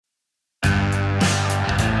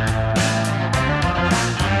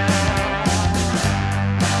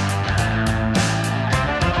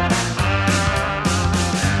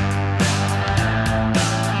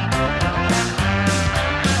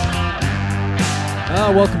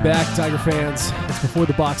Welcome back, Tiger fans. It's Before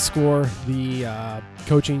the Box Score, the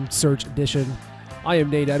coaching search edition. I am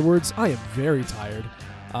Nate Edwards. I am very tired.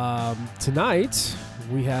 Tonight,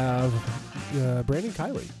 we have Brandon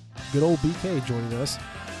Kiley, good old BK, joining us.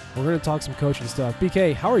 We're going to talk some coaching stuff.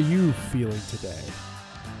 BK, how are you feeling today?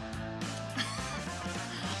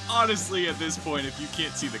 Honestly, at this point, if you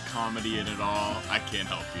can't see the comedy in it all, I can't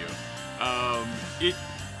help you.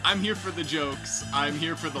 I'm here for the jokes, I'm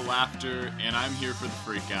here for the laughter, and I'm here for the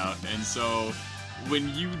freak out. And so,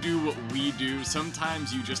 when you do what we do,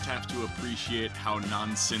 sometimes you just have to appreciate how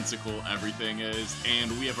nonsensical everything is. And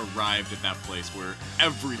we have arrived at that place where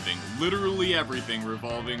everything, literally everything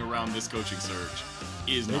revolving around this coaching search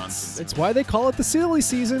is nonsensical. It's why they call it the silly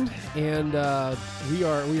season, and we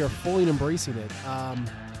are fully embracing it.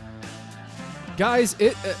 Guys,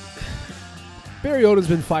 Barry Odom's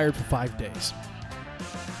been fired for 5 days.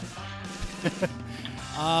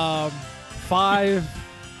 5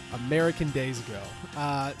 American days ago.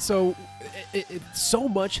 So so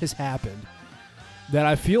much has happened that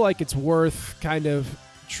I feel like it's worth kind of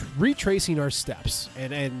retracing our steps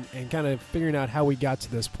and kind of figuring out how we got to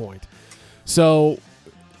this point. So,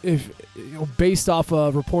 based off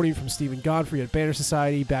of reporting from Stephen Godfrey at Banner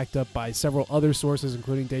Society, backed up by several other sources,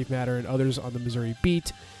 including Dave Matter and others on the Missouri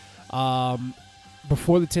beat,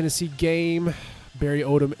 before the Tennessee game, Barry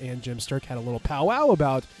Odom and Jim Sterk had a little powwow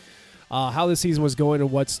about how the season was going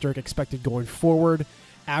and what Sterk expected going forward.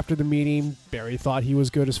 After the meeting, Barry thought he was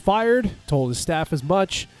good as fired, told his staff as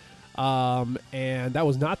much, and that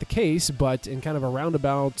was not the case, but in kind of a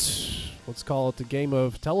roundabout, let's call it the game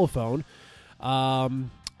of telephone,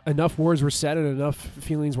 enough words were said and enough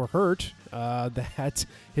feelings were hurt that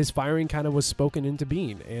his firing kind of was spoken into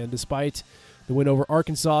being. And despite the win over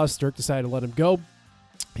Arkansas, Sterk decided to let him go.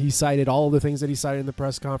 He cited all of the things that he cited in the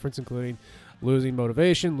press conference, including losing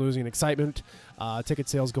motivation, losing excitement, ticket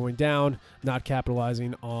sales going down, not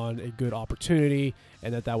capitalizing on a good opportunity,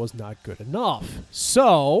 and that was not good enough.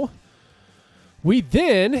 So we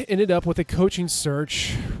then ended up with a coaching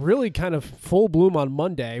search, really kind of full bloom on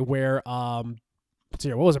Monday, where, what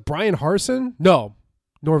was it, Brian Harsin? No,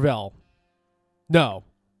 Norvell. No.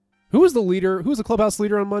 Who was the leader? Who was the clubhouse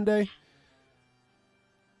leader on Monday?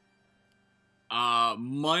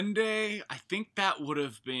 Monday, I think that would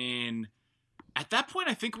have been, at that point,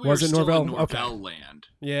 I think we were it still Norvell? in Norvell Okay. land.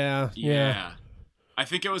 Yeah. I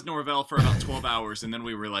think it was Norvell for about 12 hours, and then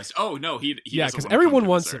we realized, oh, no, he doesn't because wanna everyone come to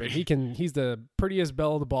wants him. Missouri. He's the prettiest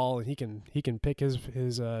belle of the ball, and he can pick his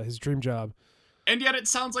dream job. And yet it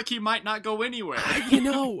sounds like he might not go anywhere.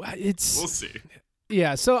 It's... We'll see.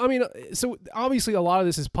 Yeah, so obviously a lot of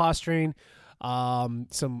this is posturing,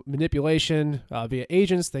 some manipulation via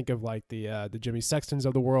agents. Think of like the Jimmy Sextons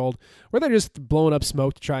of the world, where they're just blowing up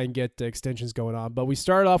smoke to try and get the extensions going on. But we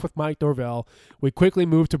started off with Mike Norvell. We quickly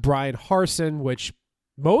moved to Brian Harsin, which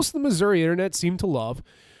most of the Missouri internet seemed to love.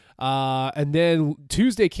 And then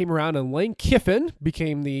Tuesday came around, and Lane Kiffin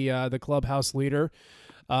became the clubhouse leader.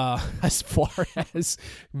 As far as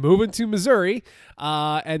moving to Missouri.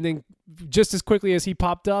 And then just as quickly as he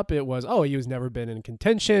popped up, it was, he was never been in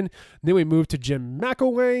contention. Then we moved to Jim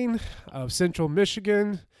McElwain of Central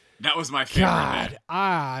Michigan. That was my favorite.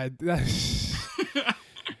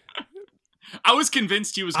 I was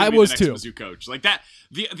convinced he was going to be the next Mizzou coach. Like that,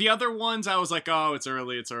 the other ones, I was like, oh, it's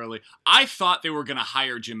early. I thought they were going to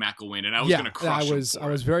hire Jim McElwain, and I was going to crush him. I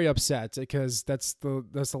was very upset because that's the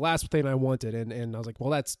last thing I wanted, and I was like, well,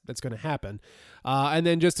 that's going to happen. And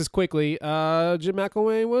then just as quickly, Jim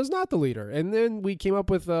McElwain was not the leader, and then we came up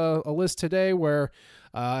with a list today where,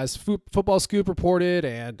 as Football Scoop reported,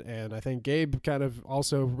 and I think Gabe kind of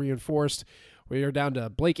also reinforced, we are down to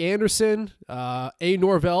Blake Anderson, A.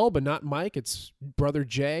 Norvell, but not Mike. It's brother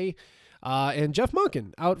Jay, and Jeff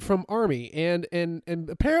Monken out from Army. And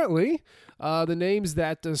apparently, the names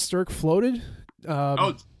that Sterk floated.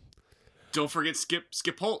 Don't forget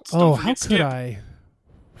Skip Holtz. How could I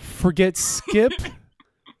forget Skip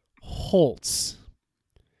Holtz?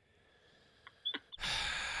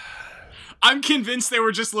 I'm convinced they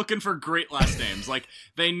were just looking for great last names. Like,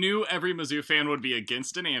 they knew every Mizzou fan would be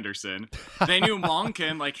against an Anderson. They knew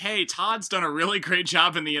Monken, like, hey, Todd's done a really great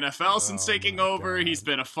job in the NFL since taking over. God. He's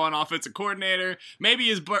been a fun offensive coordinator. Maybe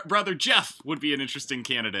his brother Jeff would be an interesting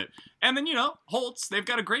candidate. And then, Holtz, they've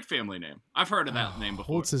got a great family name. I've heard of that name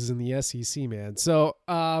before. Holtz is in the SEC, man. So,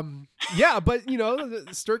 but,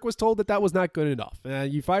 Sterk was told that was not good enough.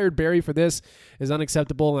 You fired Barry for this is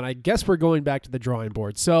unacceptable, and I guess we're going back to the drawing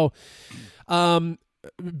board. So,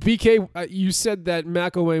 BK, you said that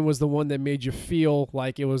McElwain was the one that made you feel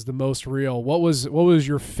like it was the most real. What was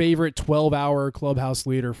your favorite 12-hour clubhouse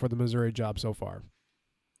leader for the Missouri job so far?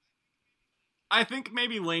 I think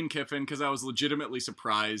maybe Lane Kiffin, because I was legitimately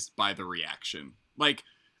surprised by the reaction. Like,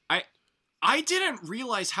 I didn't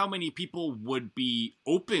realize how many people would be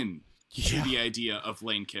open to the idea of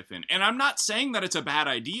Lane Kiffin. And I'm not saying that it's a bad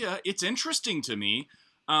idea. It's interesting to me.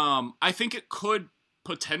 I think it could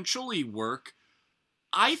potentially work.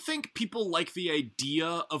 I think people like the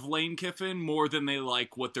idea of Lane Kiffin more than they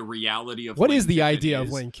like what the reality of What Lane is the Kiffin idea is.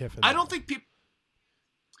 of Lane Kiffin? I don't think people...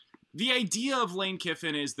 The idea of Lane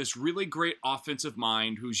Kiffin is this really great offensive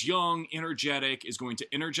mind who's young, energetic, is going to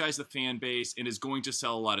energize the fan base, and is going to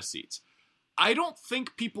sell a lot of seats. I don't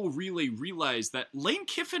think people really realize that Lane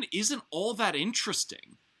Kiffin isn't all that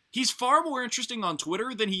interesting. He's far more interesting on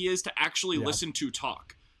Twitter than he is to actually listen to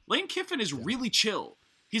talk. Lane Kiffin is really chill.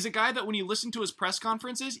 He's a guy that when you listen to his press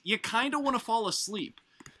conferences, you kind of want to fall asleep.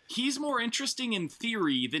 He's more interesting in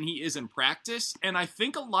theory than he is in practice, and I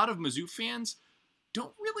think a lot of Mizzou fans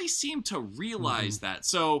don't really seem to realize that.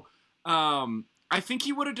 So I think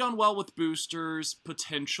he would have done well with boosters,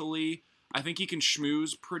 potentially. I think he can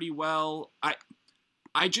schmooze pretty well.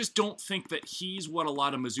 I just don't think that he's what a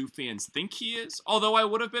lot of Mizzou fans think he is, although I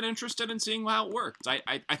would have been interested in seeing how it worked.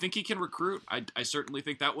 I think he can recruit. I certainly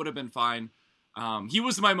think that would have been fine. He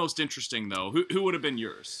was my most interesting, though. Who would have been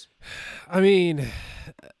yours? I mean,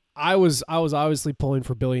 I was obviously pulling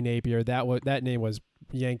for Billy Napier. That name was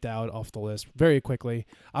yanked out off the list very quickly.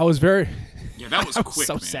 I was very that was quick.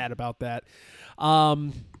 So man. sad about that.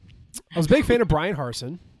 I was a big fan of Brian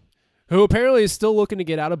Harsin, who apparently is still looking to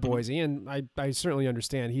get out of Boise, and I certainly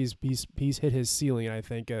understand he's hit his ceiling, I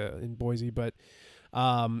think, in Boise, but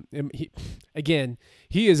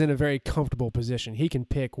he is in a very comfortable position. He can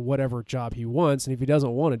pick whatever job he wants, and if he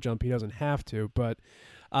doesn't want to jump, he doesn't have to. But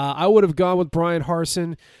I would have gone with Brian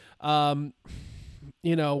Harsin.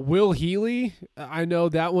 Will Healy, I know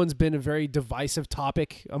that one's been a very divisive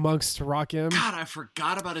topic amongst Rakim. God, I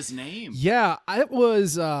forgot about his name. Yeah, it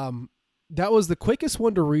was that was the quickest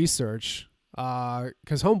one to research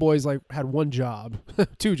because Homeboys had one job,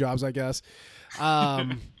 2 jobs, I guess.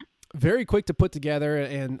 Very quick to put together,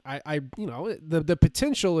 and I the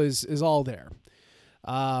potential is all there,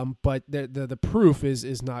 but the proof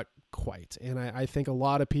is not quite, and I think a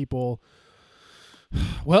lot of people.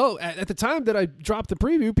 Well, at the time that I dropped the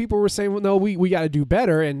preview, people were saying, well, no, we got to do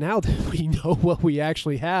better. And now that we know what we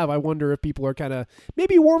actually have, I wonder if people are kind of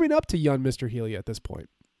maybe warming up to young Mr. Healy at this point.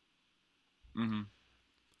 Mm-hmm.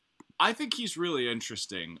 I think he's really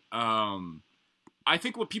interesting. I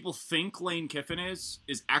think what people think Lane Kiffin is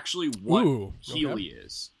actually what Healy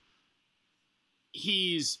is.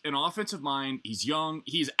 He's an offensive mind. He's young.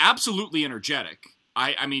 He's absolutely energetic.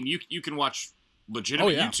 I mean, you can watch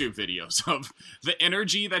legitimate YouTube videos of the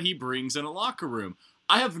energy that he brings in a locker room.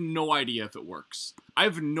 I have no idea if it works. I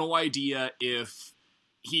have no idea if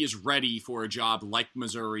he is ready for a job like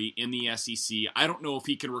Missouri in the SEC. I don't know if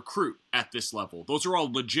he can recruit at this level. Those are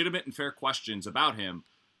all legitimate and fair questions about him.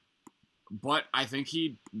 But I think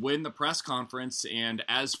he'd win the press conference, and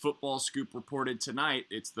as Football Scoop reported tonight,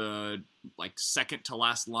 it's the second to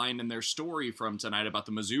last line in their story from tonight about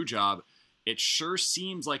the Mizzou job. It sure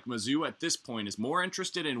seems like Mizzou at this point is more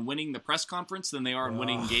interested in winning the press conference than they are in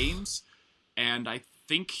winning games, and I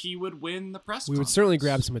think he would win the press conference. We would certainly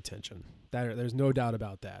grab some attention. There's no doubt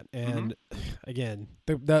about that. And again,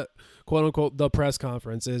 the quote unquote the press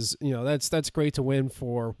conference is that's great to win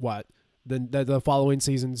for what the following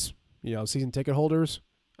season's season ticket holders.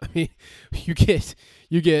 I mean, you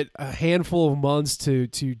get a handful of months to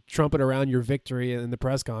trumpet around your victory in the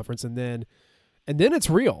press conference, and then it's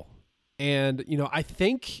real. And, I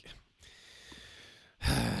think,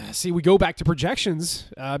 we go back to projections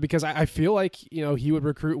because I feel like, he would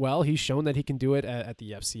recruit well. He's shown that he can do it at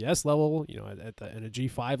the FCS level, at a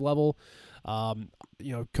G5 level.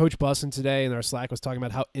 Coach Bussin today in our Slack was talking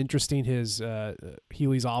about how interesting his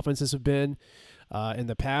Healy's offenses have been in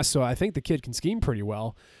the past. So I think the kid can scheme pretty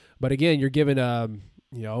well. But again, you're given a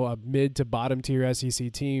mid to bottom tier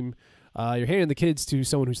SEC team. You're handing the kids to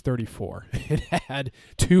someone who's 34 and had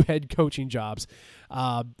 2 head coaching jobs.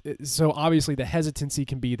 So obviously the hesitancy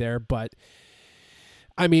can be there, but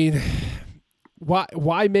I mean,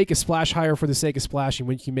 why make a splash hire for the sake of splashing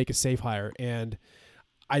when you can make a safe hire? And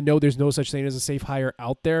I know there's no such thing as a safe hire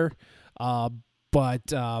out there. But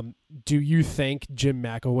do you think Jim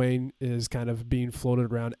McElwain is kind of being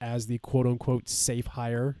floated around as the quote unquote safe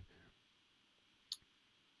hire?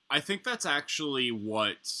 I think that's actually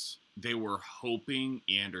what they were hoping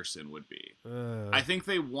Anderson would be. I think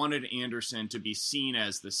they wanted Anderson to be seen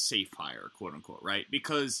as the safe hire, quote unquote, right?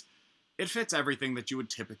 Because it fits everything that you would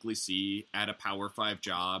typically see at a Power 5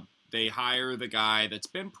 job. They hire the guy that's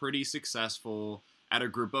been pretty successful at a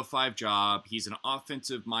Group of 5 job. He's an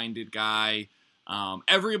offensive-minded guy.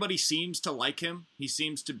 Everybody seems to like him. He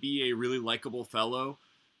seems to be a really likable fellow.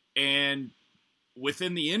 And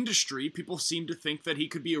within the industry, people seem to think that he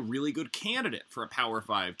could be a really good candidate for a Power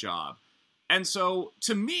 5 job. And so,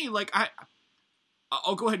 to me, like,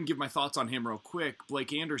 I'll go ahead and give my thoughts on him real quick.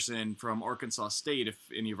 Blake Anderson from Arkansas State, if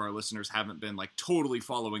any of our listeners haven't been, like, totally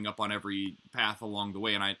following up on every path along the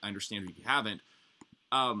way, and I understand if you haven't,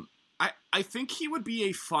 I think he would be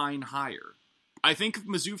a fine hire. I think if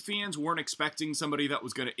Mizzou fans weren't expecting somebody that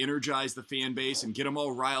was going to energize the fan base and get them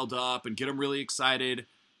all riled up and get them really excited,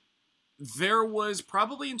 there was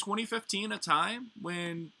probably in 2015 a time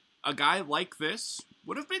when a guy like this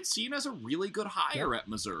would have been seen as a really good hire at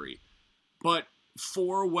Missouri. But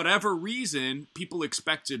for whatever reason, people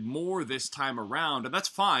expected more this time around, and that's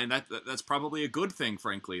fine. That's probably a good thing,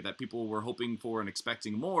 frankly, that people were hoping for and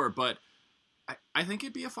expecting more, but I think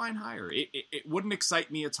it'd be a fine hire. It wouldn't excite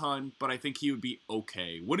me a ton, but I think he would be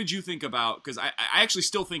okay. What did you think about, because I actually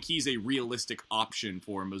still think he's a realistic option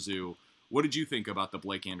for Mizzou. What did you think about the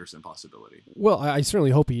Blake Anderson possibility? Well, I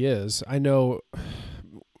certainly hope he is. I know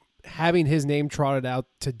having his name trotted out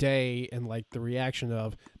today and like the reaction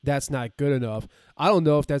of that's not good enough, I don't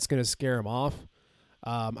know if that's going to scare him off.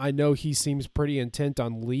 I know he seems pretty intent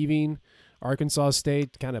on leaving Arkansas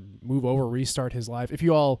State, kind of move over, restart his life. If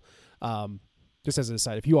you all, just as an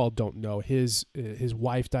aside, if you all don't know, his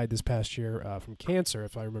wife died this past year from cancer,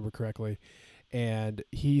 if I remember correctly, and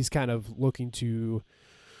he's kind of looking to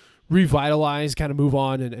revitalize, kind of move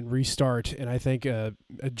on and restart. And I think a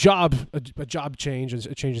job change,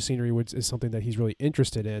 a change of scenery is something that he's really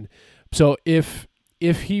interested in. So if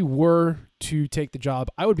he were to take the job,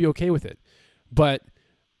 I would be okay with it. But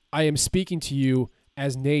I am speaking to you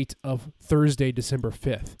as Nate of Thursday, December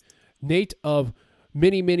 5th. Nate of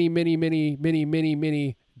many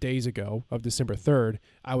days ago of December 3rd,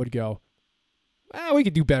 I would go, we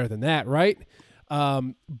could do better than that, right?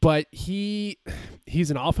 But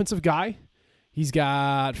he's an offensive guy. He's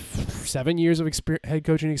got 7 years of head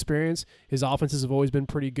coaching experience. His offenses have always been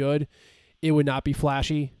pretty good. It would not be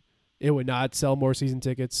flashy. It would not sell more season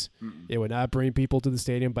tickets. Mm-mm. It would not bring people to the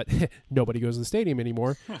stadium, but nobody goes to the stadium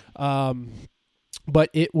anymore. But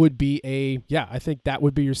it would be I think that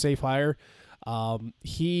would be your safe hire.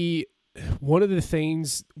 One of the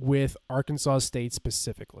things with Arkansas State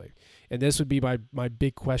specifically, and this would be my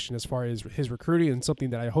big question as far as his recruiting and something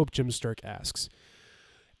that I hope Jim Sturk asks.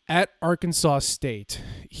 At Arkansas State,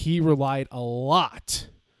 he relied a lot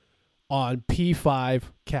on P5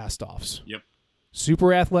 castoffs. Yep.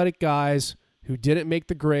 Super athletic guys who didn't make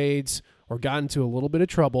the grades or got into a little bit of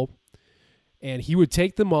trouble, and he would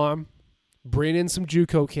take them on, bring in some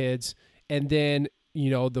JUCO kids, and then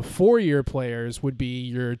the 4-year players would be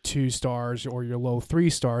your 2 stars or your low 3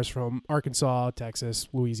 stars from Arkansas, Texas,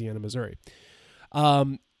 Louisiana, Missouri.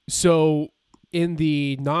 So in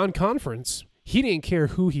the non-conference, he didn't care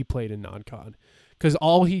who he played in non-con, because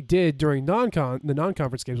all he did during the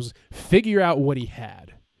non-conference games was figure out what he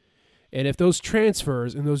had. And if those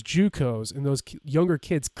transfers and those JUCOs and those younger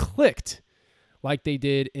kids clicked like they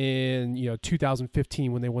did in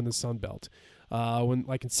 2015 when they won the Sun Belt, when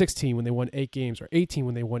like in 16 when they won 8 games, or 18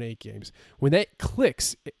 when they won 8 games, when that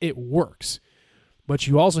clicks, it works. But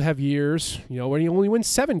you also have years, when you only win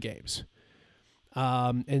 7 games,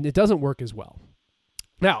 and it doesn't work as well.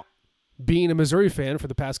 Now, being a Missouri fan for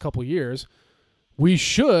the past couple of years, we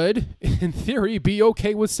should, in theory, be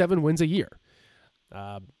okay with 7 wins a year.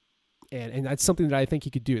 And that's something that I think he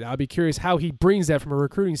could do. Now, I'd be curious how he brings that from a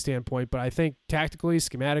recruiting standpoint, but I think tactically,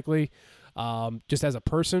 schematically, just as a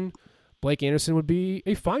person, Blake Anderson would be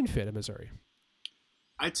a fine fit in Missouri.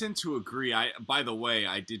 I tend to agree. By the way,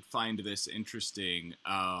 I did find this interesting.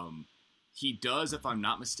 He does, if I'm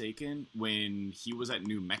not mistaken, when he was at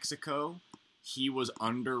New Mexico, he was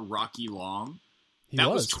under Rocky Long.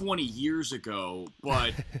 That was 20 years ago,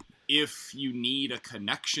 but if you need a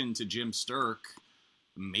connection to Jim Sturk,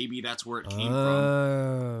 maybe that's where it came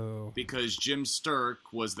from. Because Jim Sturk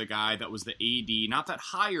was the guy that was the AD, not that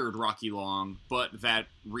hired Rocky Long, but that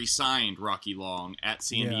re-signed Rocky Long at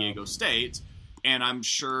San Diego State. And I'm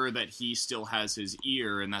sure that he still has his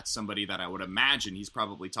ear, and that's somebody that I would imagine he's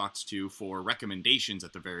probably talked to for recommendations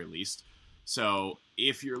at the very least. So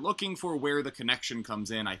if you're looking for where the connection comes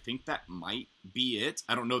in, I think that might be it.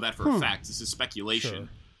 I don't know that for a fact. This is speculation.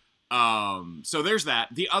 Sure. So there's that.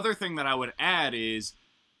 The other thing that I would add is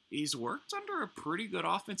he's worked under a pretty good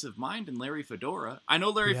offensive mind in Larry Fedora. I know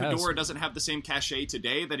Larry Fedora doesn't have the same cachet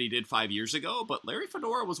today that he did 5 years ago, but Larry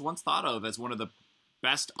Fedora was once thought of as one of the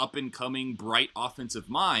best up-and-coming, bright offensive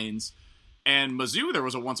minds. And Mizzou, there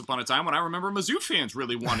was a once upon a time when I remember Mizzou fans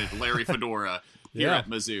really wanted Larry Fedora here at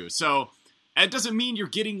Mizzou. So It doesn't mean you're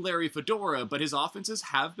getting Larry Fedora, but his offenses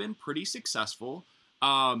have been pretty successful.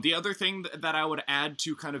 The other thing that I would add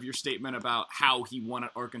to kind of your statement about how he won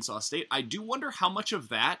at Arkansas State, I do wonder how much of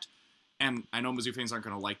that, and I know Mizzou fans aren't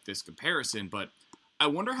going to like this comparison, but I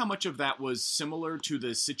wonder how much of that was similar to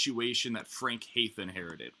the situation that Frank Haith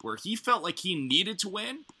inherited, where he felt like he needed to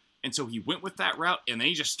win, and so he went with that route, and then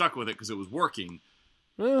he just stuck with it because it was working.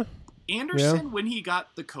 Anderson, when he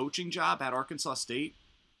got the coaching job at Arkansas State,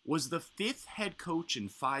 was the 5th head coach in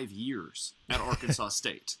 5 years at Arkansas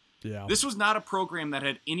State. Yeah. This was not a program that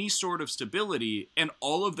had any sort of stability, and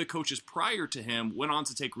all of the coaches prior to him went on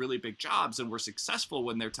to take really big jobs and were successful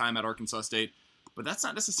in their time at Arkansas State, but that's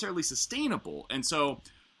not necessarily sustainable. And so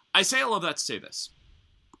I say all of that to say this.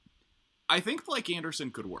 I think Blake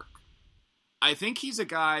Anderson could work. I think he's a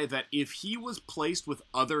guy that if he was placed with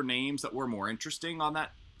other names that were more interesting on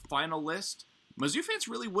that final list, Mizzou fans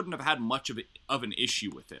really wouldn't have had much of an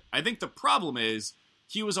issue with it. I think the problem is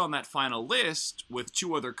he was on that final list with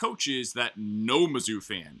 2 other coaches that no Mizzou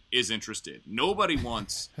fan is interested. Nobody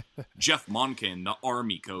wants Jeff Monken, the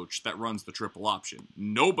Army coach that runs the triple option.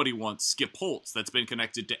 Nobody wants Skip Holtz that's been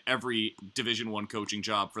connected to every Division I coaching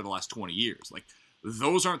job for the last 20 years. Like,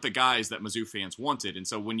 those aren't the guys that Mizzou fans wanted. And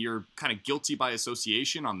so when you're kind of guilty by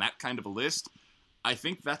association on that kind of a list, I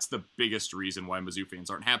think that's the biggest reason why Mizzou fans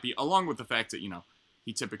aren't happy, along with the fact that,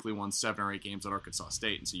 he typically won 7 or 8 games at Arkansas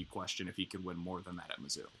State, and so you question if he could win more than that at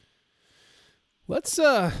Mizzou.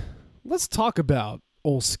 Let's talk about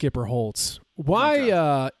old Skipper Holtz.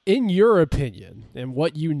 Why, in your opinion, and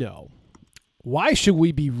what you know, why should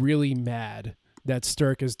we be really mad that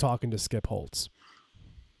Stirk is talking to Skip Holtz?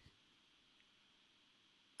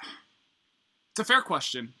 It's a fair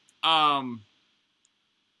question. I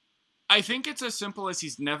think it's as simple as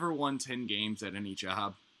he's never won 10 games at any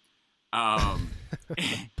job.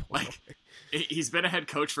 He's been a head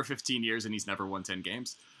coach for 15 years and he's never won 10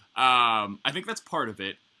 games. I think that's part of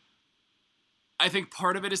it. I think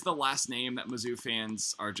part of it is the last name that Mizzou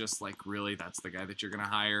fans are just like, really, that's the guy that you're going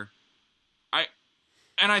to hire.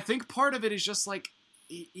 I think part of it is just like,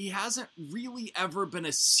 he hasn't really ever been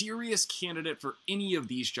a serious candidate for any of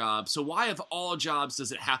these jobs. So why of all jobs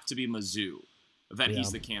does it have to be Mizzou that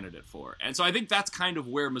he's the candidate for? And so I think that's kind of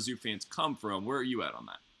where Mizzou fans come from. Where are you at on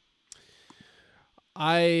that?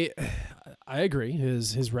 I agree.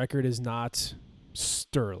 His record is not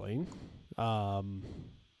sterling.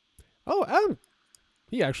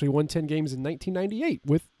 He actually won 10 games in 1998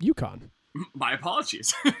 with UConn. My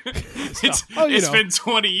apologies. It's been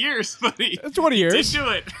 20 years, but he 20 years. did do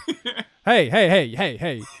it.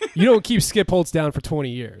 Hey. You don't keep Skip Holtz down for 20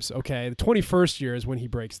 years, okay? The 21st year is when he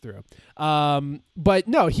breaks through. But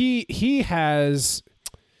no, he has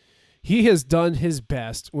done his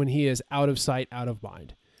best when he is out of sight, out of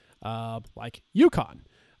mind. Like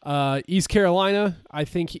UConn. East Carolina, I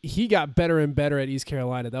think he got better and better at East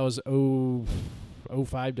Carolina. That was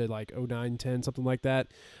 05 to like 09, 10, something like that.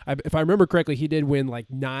 If I remember correctly, he did win like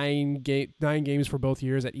 9 games for both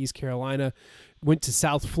years at East Carolina. Went to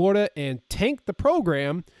South Florida and tanked the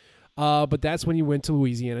program, but that's when he went to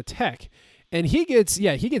Louisiana Tech. And he gets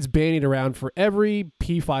bandied around for every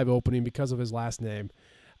P5 opening because of his last name.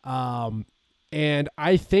 And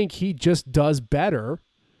I think he just does better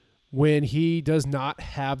when he does not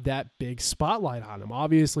have that big spotlight on him.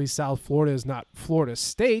 Obviously, South Florida is not Florida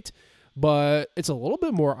State, but it's a little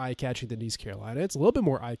bit more eye-catching than East Carolina. It's a little bit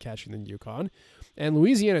more eye-catching than UConn. And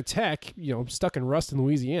Louisiana Tech, stuck in rust in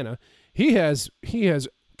Louisiana, he has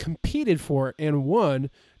competed for and won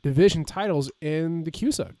division titles in the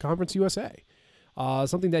CUSA, Conference USA.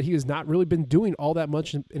 Something that he has not really been doing all that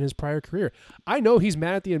much in his prior career. I know he's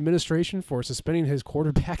mad at the administration for suspending his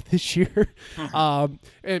quarterback this year.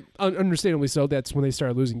 And understandably so, that's when they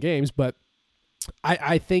started losing games. But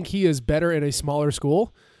I think he is better in a smaller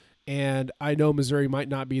school. And I know Missouri might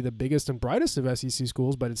not be the biggest and brightest of SEC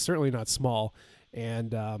schools, but it's certainly not small.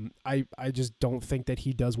 And I just don't think that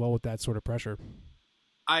he does well with that sort of pressure.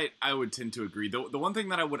 I would tend to agree. The one thing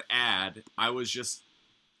that I would add, I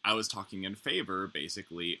was talking in favor,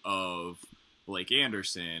 basically, of Blake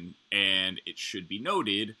Anderson, and it should be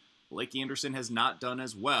noted, Blake Anderson has not done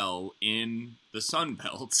as well in the Sun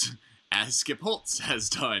Belt as Skip Holtz has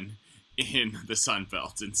done in the Sun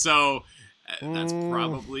Belt. And so that's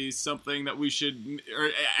probably something that we should, or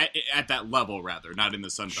at that level, rather, not in the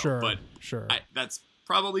Sun Belt. Sure. That's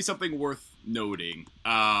probably something worth noting.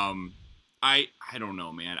 I don't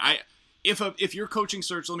know, man. If your coaching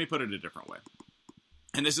search, let me put it a different way.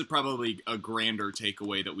 And this is probably a grander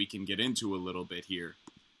takeaway that we can get into a little bit here.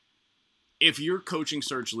 If your coaching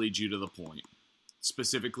search leads you to the point,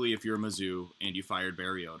 specifically if you're Mizzou and you fired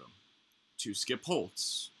Barry Odom, to Skip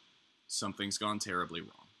Holtz, something's gone terribly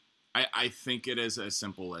wrong. I think it is as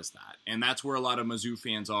simple as that. And that's where a lot of Mizzou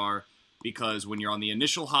fans are, because when you're on the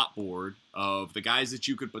initial hot board of the guys that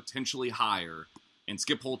you could potentially hire, and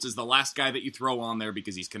Skip Holtz is the last guy that you throw on there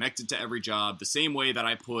because he's connected to every job, the same way that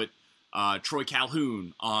I put Troy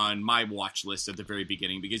Calhoun on my watch list at the very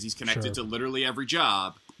beginning because he's connected to literally every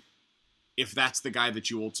job. If that's the guy that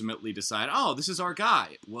you ultimately decide, oh, this is our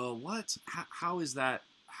guy. Well, what? How is that?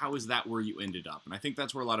 How is that where you ended up? And I think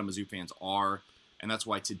that's where a lot of Mizzou fans are. And that's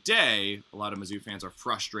why today a lot of Mizzou fans are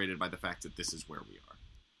frustrated by the fact that this is where we are.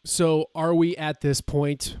 So are we at this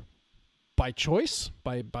point by choice,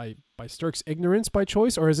 by Stirk's ignorance by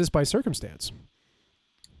choice, or is this by circumstance?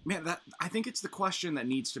 Man, I think it's the question that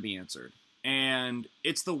needs to be answered. And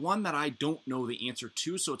it's the one that I don't know the answer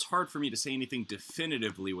to, so it's hard for me to say anything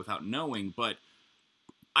definitively without knowing. But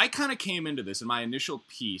I kind of came into this in my initial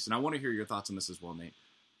piece, and I want to hear your thoughts on this as well, Nate.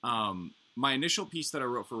 My initial piece that I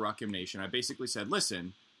wrote for Rock M Nation, I basically said,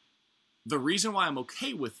 listen, the reason why I'm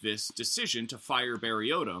okay with this decision to fire Barry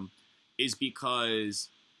Odom is because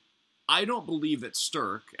I don't believe that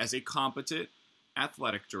Stirk, as a competent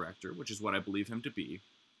athletic director, which is what I believe him to be,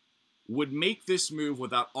 would make this move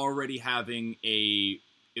without already having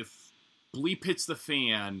if bleep hits the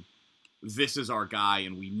fan, this is our guy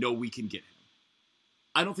and we know we can get him.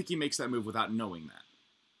 I don't think he makes that move without knowing that.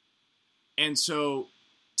 And so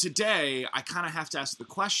today, I kind of have to ask the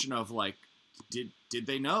question of, like, did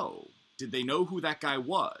they know? Did they know who that guy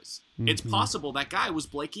was? Mm-hmm. It's possible that guy was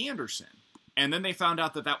Blake Anderson. And then they found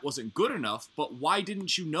out that that wasn't good enough, but why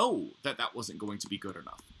didn't you know that that wasn't going to be good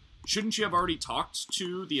enough? Shouldn't you have already talked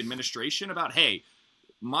to the administration about, hey,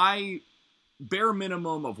 my bare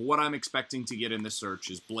minimum of what I'm expecting to get in this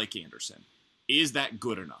search is Blake Anderson. Is that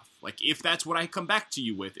good enough? Like, if that's what I come back to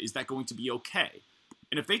you with, is that going to be okay?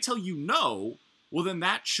 And if they tell you no, well, then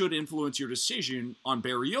that should influence your decision on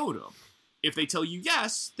Barry Odom. If they tell you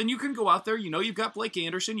yes, then you can go out there, you know you've got Blake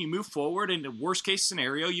Anderson, you move forward, and in the worst case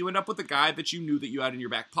scenario, you end up with a guy that you knew that you had in your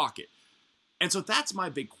back pocket. And so that's my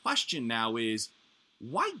big question now is,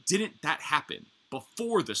 why didn't that happen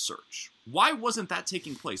before the search? Why wasn't that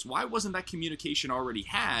taking place? Why wasn't that communication already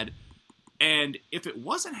had? And if it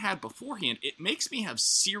wasn't had beforehand, it makes me have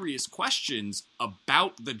serious questions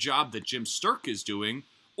about the job that Jim Stirk is doing,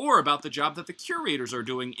 or about the job that the curators are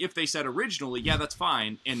doing if they said originally, yeah, that's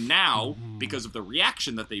fine. And now, because of the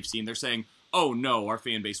reaction that they've seen, they're saying, oh no, our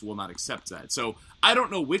fan base will not accept that. So I don't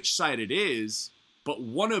know which side it is, but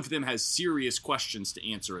one of them has serious questions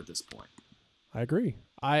to answer at this point. I agree.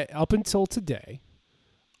 Up until today,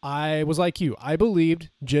 I was like you. I believed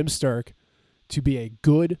Jim Stirk to be a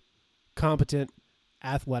good, competent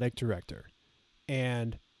athletic director.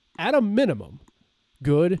 And at a minimum,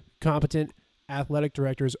 good, competent athletic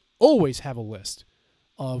directors always have a list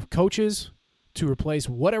of coaches to replace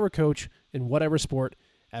whatever coach in whatever sport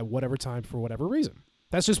at whatever time for whatever reason.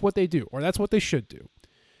 That's just what they do, or that's what they should do.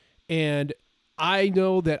 And I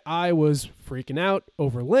know that I was freaking out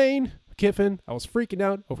over Lane Kiffin. I was freaking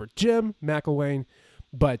out over Jim McElwain.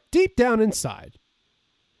 But deep down inside,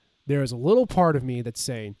 there is a little part of me that's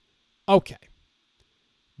saying, okay,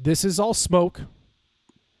 this is all smoke.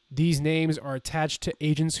 These names are attached to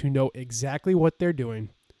agents who know exactly what they're doing.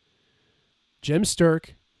 Jim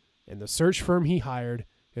Stirk and the search firm he hired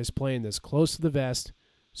is playing this close to the vest,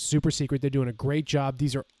 super secret. They're doing a great job.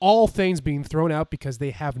 These are all things being thrown out because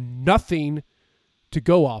they have nothing to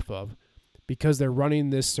go off of because they're running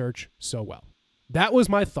this search so well. That was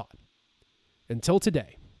my thought until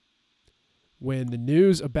today, when the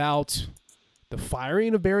news about the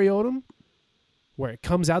firing of Barry Odom, where it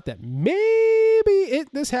comes out that maybe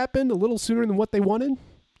this happened a little sooner than what they wanted,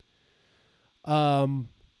 and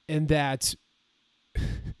that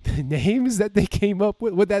the names that they came up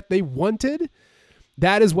with, that they wanted,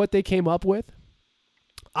 that is what they came up with.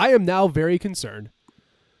 I am now very concerned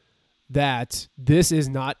that this is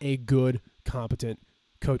not a good, competent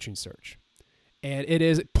coaching search. And it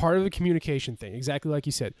is part of the communication thing, exactly like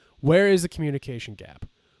you said. Where is the communication gap?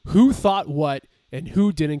 Who thought what and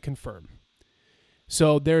who didn't confirm?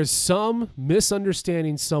 So there's some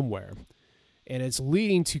misunderstanding somewhere, and it's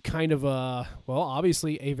leading to kind of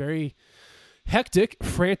obviously a very hectic,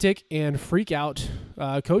 frantic, and freak out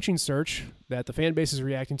coaching search that the fan base is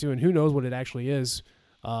reacting to, and who knows what it actually is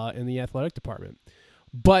in the athletic department.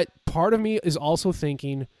 But part of me is also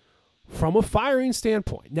thinking from a firing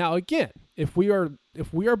standpoint. Now, again, if we are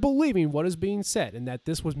believing what is being said, and that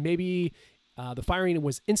this was maybe the firing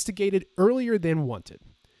was instigated earlier than wanted.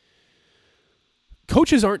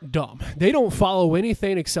 Coaches aren't dumb. They don't follow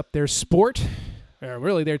anything except their sport, or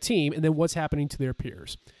really their team, and then what's happening to their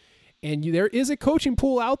peers. And there is a coaching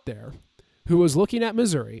pool out there who was looking at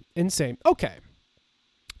Missouri and saying, okay,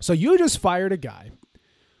 so you just fired a guy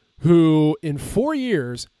who in 4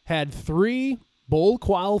 years had 3 bowl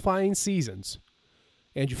qualifying seasons,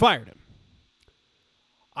 and you fired him.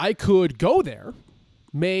 I could go there,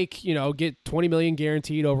 make, get $20 million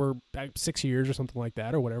guaranteed over 6 years or something like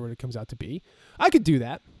that, or whatever it comes out to be. I could do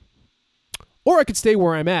that. Or I could stay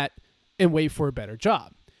where I'm at and wait for a better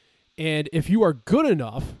job. And if you are good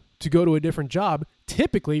enough to go to a different job,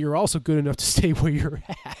 typically you're also good enough to stay where you're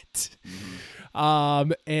at.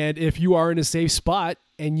 And if you are in a safe spot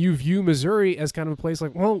and you view Missouri as kind of a place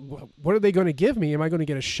like, well, what are they going to give me? Am I going to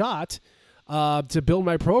get a shot to build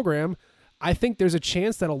my program? I think there's a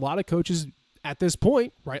chance that a lot of coaches at this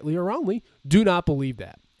point, rightly or wrongly, do not believe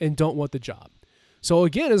that and don't want the job. So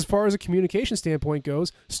again, as far as a communication standpoint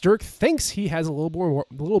goes, Stirk thinks he has a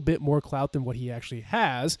little bit more clout than what he actually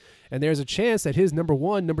has, and there's a chance that his number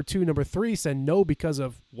 1, number 2, number 3 said no because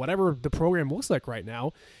of whatever the program looks like right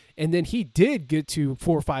now, and then he did get to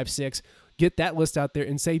 4, 5, 6, get that list out there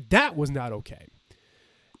and say that was not okay.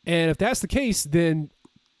 And if that's the case, then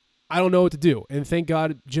I don't know what to do. And thank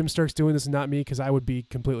God Jim Stirk's doing this and not me, because I would be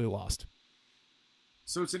completely lost.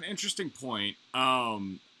 So it's an interesting point.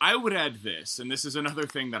 I would add this, and this is another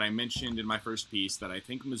thing that I mentioned in my first piece that I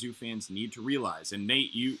think Mizzou fans need to realize. And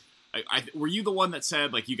Nate, were you the one that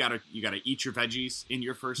said like you gotta eat your veggies in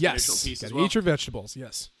your first initial piece as well? Eat your vegetables,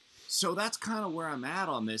 yes. So that's kind of where I'm at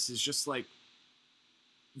on this. Is just like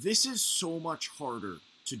this is so much harder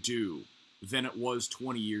to do than it was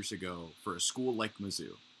 20 years ago for a school like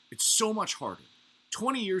Mizzou. It's so much harder.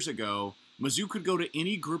 20 years ago, Mizzou could go to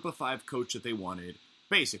any Group of 5 coach that they wanted,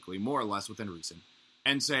 basically, more or less within reason,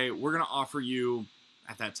 and say, we're going to offer you,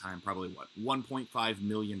 at that time, probably $1.5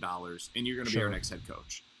 million, and you're going to be our next head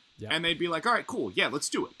coach. Yeah. And they'd be like, all right, cool, yeah, let's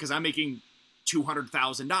do it, because I'm making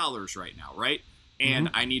 $200,000 right now, right? And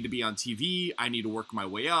I need to be on TV, I need to work my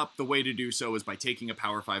way up. The way to do so is by taking a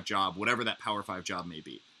Power 5 job, whatever that Power 5 job may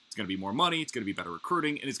be. It's going to be more money, it's going to be better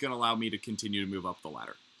recruiting, and it's going to allow me to continue to move up the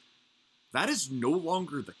ladder. That is no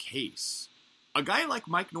longer the case. A guy like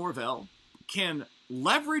Mike Norvell can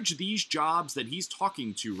leverage these jobs that he's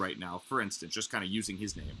talking to right now, for instance, just kind of using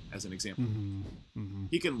his name as an example.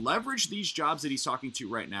 He can leverage these jobs that he's talking to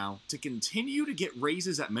right now to continue to get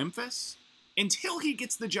raises at Memphis until he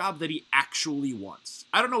gets the job that he actually wants.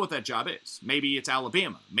 I don't know what that job is. Maybe it's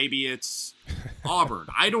Alabama. Maybe it's Auburn.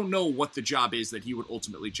 I don't know what the job is that he would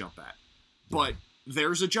ultimately jump at. But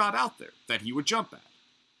there's a job out there that he would jump at.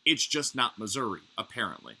 It's just not Missouri,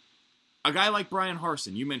 apparently. A guy like Brian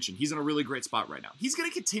Harsin, you mentioned, he's in a really great spot right now. He's going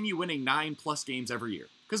to continue winning 9+ games every year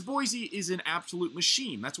because Boise is an absolute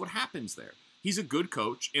machine. That's what happens there. He's a good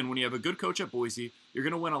coach, and when you have a good coach at Boise, you're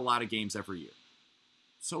going to win a lot of games every year.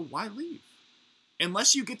 So why leave?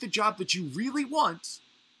 Unless you get the job that you really want,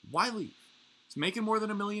 why leave? He's making more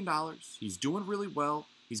than $1 million. He's doing really well.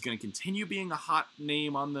 He's going to continue being a hot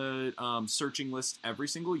name on the searching list every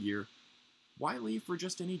single year. Why leave for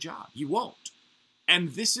just any job? You won't. And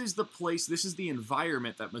this is the place, this is the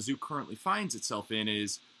environment that Mizzou currently finds itself in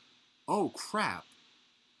is, oh crap,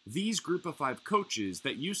 these Group of 5 coaches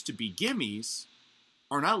that used to be gimmies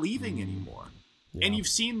are not leaving anymore. Yeah. And you've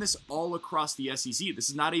seen this all across the SEC. This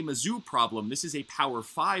is not a Mizzou problem. This is a Power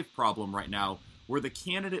 5 problem right now where the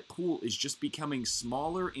candidate pool is just becoming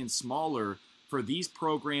smaller and smaller for these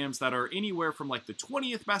programs that are anywhere from like the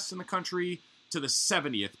 20th best in the country to the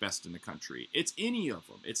 70th best in the country. It's any of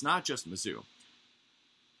them. It's not just Mizzou.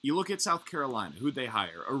 You look at South Carolina, who'd they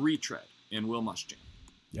hire? A retread in Will Muschamp.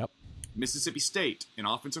 Yep. Mississippi State, an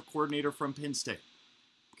offensive coordinator from Penn State.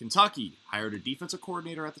 Kentucky hired a defensive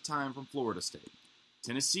coordinator at the time from Florida State.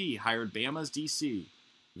 Tennessee hired Bama's DC.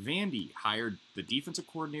 Vandy hired the defensive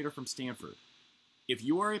coordinator from Stanford. If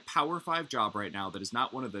you are a Power 5 job right now that is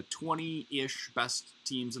not one of the 20-ish best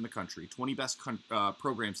teams in the country, 20 best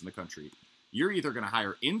programs in the country, you're either going to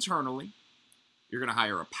hire internally, you're going to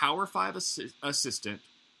hire a Power 5 assistant,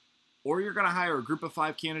 or you're going to hire a Group of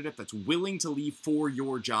 5 candidate that's willing to leave for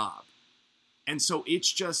your job. And so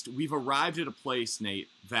it's just, we've arrived at a place, Nate,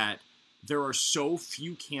 that there are so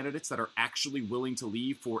few candidates that are actually willing to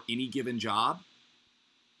leave for any given job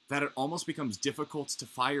that it almost becomes difficult to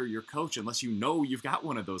fire your coach unless you know you've got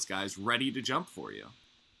one of those guys ready to jump for you.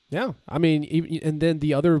 Yeah. I mean, and then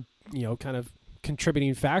the other, kind of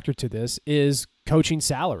contributing factor to this is coaching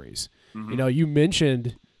salaries. Mm-hmm. You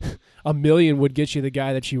mentioned $1 million would get you the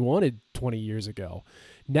guy that you wanted 20 years ago.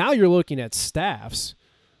 Now you're looking at staffs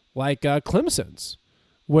like Clemson's,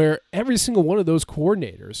 where every single one of those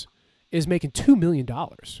coordinators is making $2 million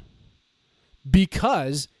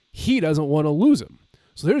because he doesn't want to lose him.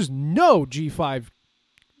 So there's no G5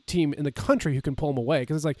 team in the country who can pull them away.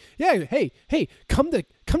 Because it's like, yeah, hey, come to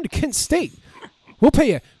Kent State. We'll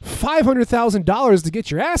pay you $500,000 to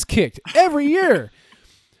get your ass kicked every year.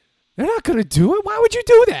 They're not going to do it. Why would you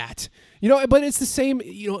do that? But it's the same,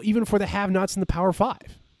 even for the have-nots in the Power 5.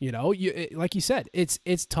 Like you said,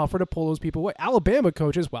 it's tougher to pull those people away. Alabama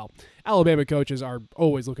coaches are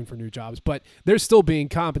always looking for new jobs, but they're still being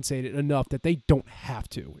compensated enough that they don't have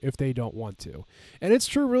to if they don't want to. And it's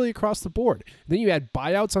true really across the board. Then you add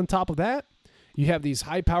buyouts on top of that. You have these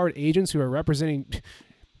high-powered agents who are representing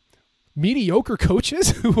mediocre coaches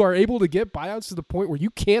who are able to get buyouts to the point where you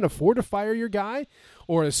can't afford to fire your guy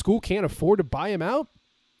or a school can't afford to buy him out.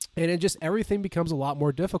 And it just, everything becomes a lot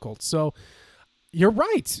more difficult. So you're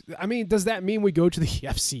right. I mean, does that mean we go to the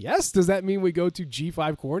FCS? Does that mean we go to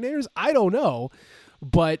G5 coordinators? I don't know.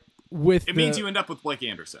 But it means you end up with Blake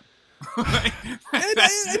Anderson. and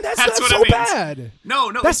that's not so bad.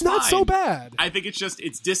 No, that's not so bad. I think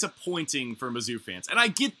it's disappointing for Mizzou fans. And I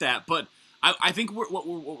get that, but I think what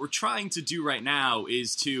we're trying to do right now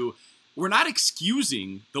is we're not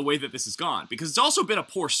excusing the way that this has gone, because it's also been a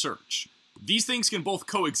poor search. These things can both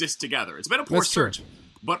coexist together. It's been a poor search,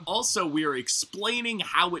 but also we are explaining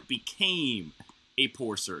how it became a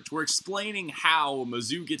poor search. We're explaining how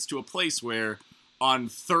Mizzou gets to a place where on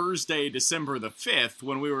Thursday, December the 5th,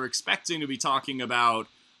 when we were expecting to be talking about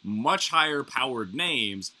much higher powered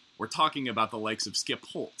names, we're talking about the likes of Skip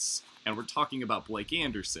Holtz, and we're talking about Blake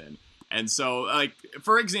Anderson. And so, like,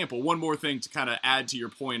 for example, one more thing to kind of add to your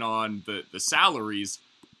point on the salaries,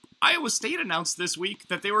 Iowa State announced this week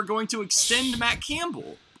that they were going to extend Matt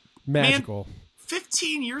Campbell. Magical. Man,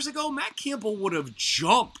 15 years ago, Matt Campbell would have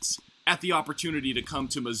jumped at the opportunity to come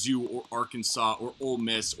to Mizzou or Arkansas or Ole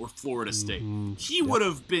Miss or Florida State. He would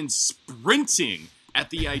have been sprinting at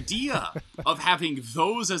the idea of having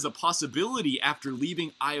those as a possibility after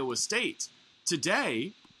leaving Iowa State.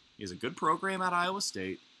 Today, he has a good program at Iowa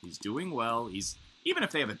State. He's doing well. Even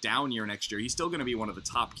if they have a down year next year, he's still going to be one of the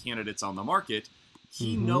top candidates on the market.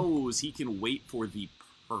 He knows he can wait for the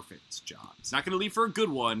perfect job. He's not going to leave for a good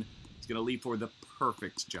one. He's going to leave for the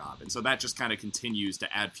perfect job. And so that just kind of continues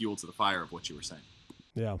to add fuel to the fire of what you were saying.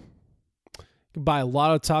 Yeah. You can buy a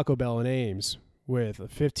lot of Taco Bell in Ames with a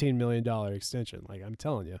 $15 million extension, like I'm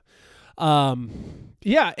telling you.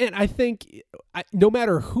 Yeah, and I think no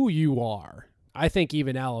matter who you are, I think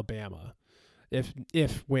even Alabama, if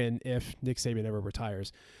Nick Saban ever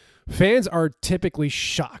retires, fans are typically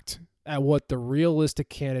shocked at what the realistic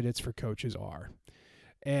candidates for coaches are.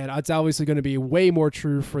 And it's obviously going to be way more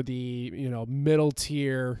true for the, middle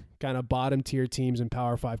tier, kind of bottom tier teams in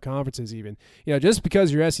Power 5 conferences even. Just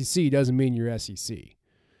because you're SEC doesn't mean you're SEC.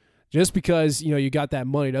 Just because, you got that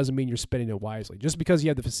money doesn't mean you're spending it wisely. Just because you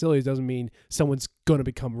have the facilities doesn't mean someone's going to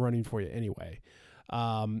become running for you anyway.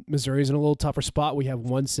 Missouri's in a little tougher spot. We have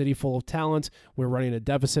one city full of talent. We're running a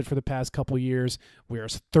deficit for the past couple of years. We're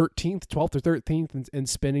 12th or 13th in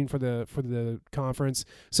spending for the conference.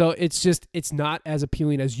 So it's not as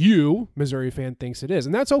appealing as you, Missouri fan, thinks it is.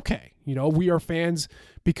 And that's okay. We are fans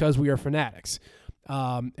because we are fanatics.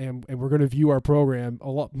 And we're going to view our program a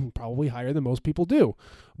lot, probably higher than most people do,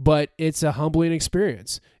 but it's a humbling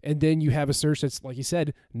experience. And then you have a search that's, like you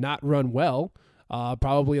said, not run well.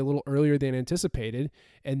 Probably a little earlier than anticipated.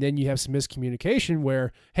 And then you have some miscommunication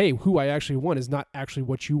where, hey, who I actually want is not actually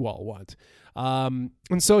what you all want. And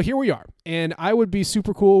so here we are. And I would be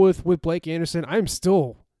super cool with Blake Anderson. I'm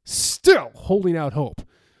still holding out hope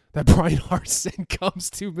that Brian Harsin comes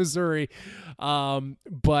to Missouri.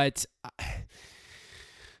 But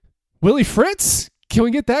Willie Fritz, can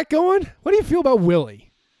we get that going? What do you feel about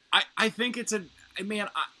Willie? I think it's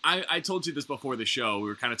I told you this before the show. We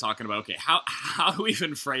were kind of talking about, okay, how do we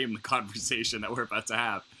even frame the conversation that we're about to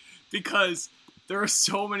have? Because there are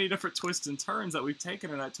so many different twists and turns that we've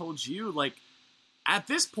taken. And I told you, like, at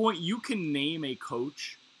this point, you can name a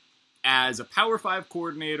coach as a Power 5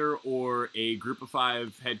 coordinator or a Group of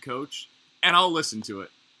 5 head coach, and I'll listen to it.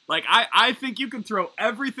 Like, I think you can throw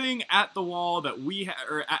everything at the wall that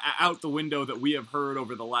or out the window that we have heard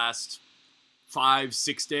over the last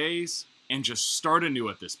 5-6 days and just start anew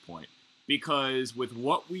at this point. Because with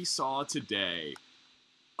what we saw today,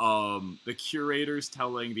 the curators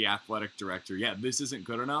telling the athletic director, yeah, this isn't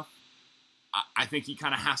good enough, I think he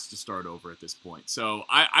kind of has to start over at this point. So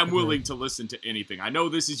I'm willing to listen to anything. I know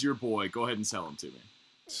this is your boy. Go ahead and sell him to me.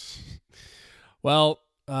 Well,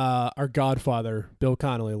 our godfather, Bill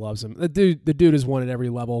Connolly, loves him. The dude has won at every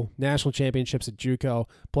level. National championships at JUCO,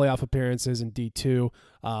 playoff appearances in D2,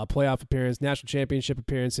 playoff appearance, national championship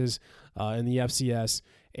appearances in the FCS.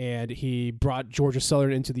 And he brought Georgia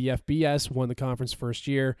Southern into the FBS, won the conference first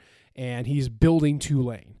year, and he's building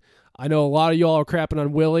Tulane. I know a lot of y'all are crapping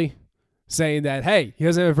on Willie, saying that, hey, he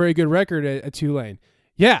doesn't have a very good record at Tulane.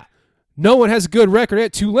 Yeah, no one has a good record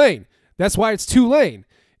at Tulane. That's why it's Tulane.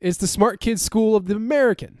 It's the smart kids school of the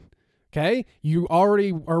American. Okay? You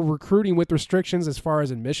already are recruiting with restrictions as far as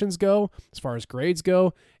admissions go, as far as grades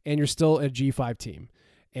go, and you're still a G5 team.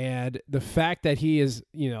 And the fact that he is,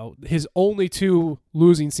 his only 2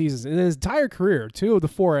 losing seasons in his entire career, 2 of the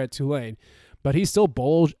 4 at Tulane, but he's still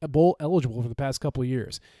bowl eligible for the past couple of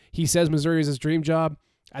years. He says Missouri is his dream job.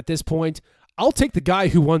 At this point, I'll take the guy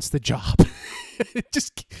who wants the job.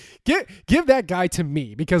 Just give that guy to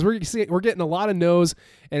me, because we're getting a lot of no's,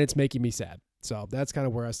 and it's making me sad. So that's kind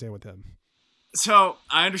of where I stand with him. So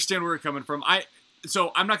I understand where you're coming from.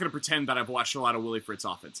 So I'm not going to pretend that I've watched a lot of Willie Fritz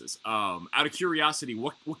offenses. Out of curiosity,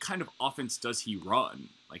 what kind of offense does he run?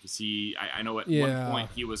 Like, is he? I know at one point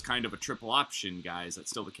he was kind of a triple option guy. Is that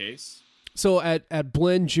still the case? So at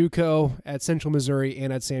Blinn, JUCO, at Central Missouri,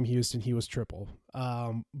 and at Sam Houston, he was triple.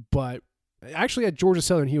 But actually at Georgia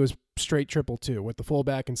Southern, he was straight triple too, with the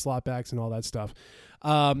fullback and slot backs and all that stuff.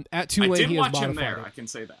 At Tulane, I did he watch has him there. it. I can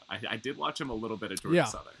say that. I did watch him a little bit at Georgia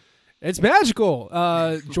Southern. It's magical.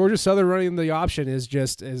 Georgia Southern running the option is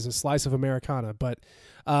a slice of Americana. But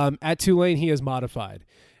at Tulane, he is modified.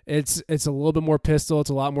 It's a little bit more pistol. It's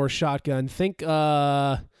a lot more shotgun. Think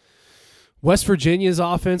West Virginia's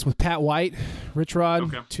offense with Pat White, Rich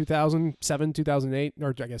Rod, 2007, 2008,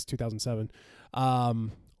 or I guess 2007. A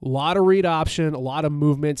lot of read option, a lot of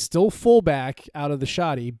movement, still fullback out of the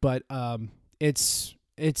shoddy, but it's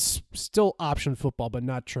still option football, but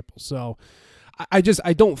not triple. So I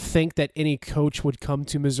don't think that any coach would come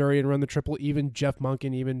to Missouri and run the triple, even Jeff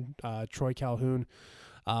Monken, even Troy Calhoun.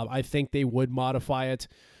 I think they would modify it.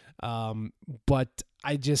 But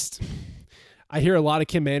I hear a lot of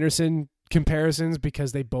Kim Anderson comparisons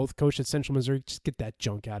because they both coached at Central Missouri. Just get that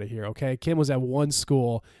junk out of here, okay? Kim was at one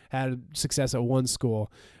school, had success at one school.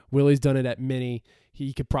 Willie's done it at many.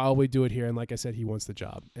 He could probably do it here, and like I said, he wants the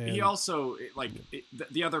job. And he also,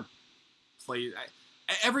 the other play,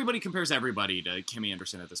 everybody compares everybody to Kim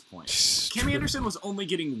Anderson at this point. Kim Anderson was only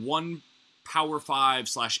getting one Power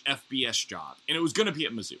 5/FBS job, and it was going to be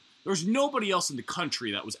at Mizzou. There's nobody else in the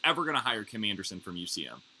country that was ever going to hire Kim Anderson from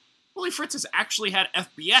UCM. Willie Fritz has actually had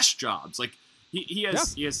FBS jobs. Like he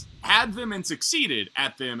has had them and succeeded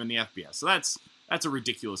at them in the FBS. So that's a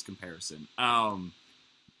ridiculous comparison.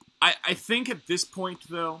 I think at this point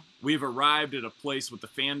though, we've arrived at a place with the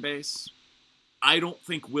fan base. I don't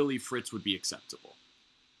think Willie Fritz would be acceptable.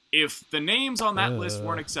 If the names on that list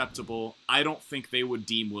weren't acceptable, I don't think they would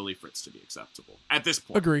deem Willie Fritz to be acceptable at this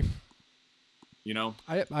point. Agree.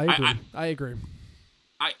 I agree. I agree.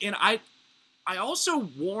 I also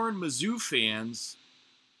warn Mizzou fans,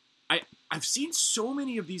 I've seen so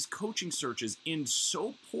many of these coaching searches end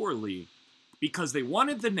so poorly because they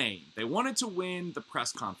wanted the name. They wanted to win the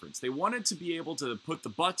press conference. They wanted to be able to put the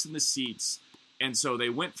butts in the seats, and so they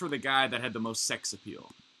went for the guy that had the most sex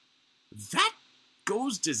appeal. That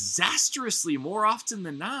goes disastrously more often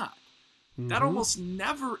than not. Mm-hmm. That almost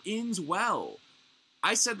never ends well.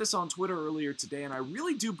 I said this on Twitter earlier today, and I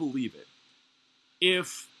really do believe it.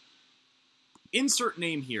 If insert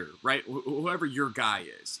name here, right? Whoever your guy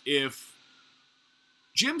is. If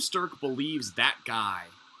Jim Sterk believes that guy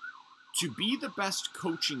to be the best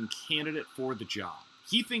coaching candidate for the job,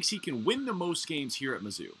 he thinks he can win the most games here at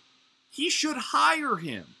Mizzou, he should hire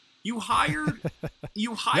him. You hired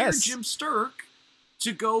Yes. Jim Sterk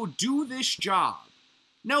to go do this job.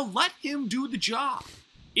 Now let him do the job.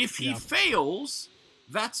 If he fails,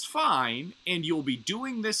 that's fine, and you'll be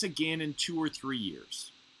doing this again in 2 or 3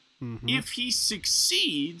 years. Mm-hmm. If he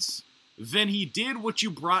succeeds, then he did what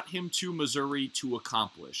you brought him to Missouri to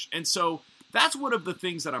accomplish. And so that's one of the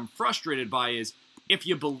things that I'm frustrated by is if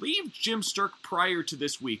you believed Jim Sterk prior to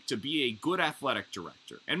this week to be a good athletic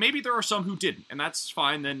director, and maybe there are some who didn't, and that's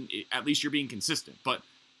fine, then at least you're being consistent. But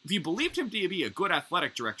if you believed him to be a good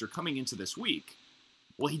athletic director coming into this week,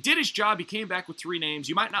 well, he did his job. He came back with 3 names.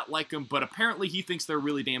 You might not like them, but apparently he thinks they're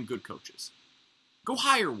really damn good coaches. Go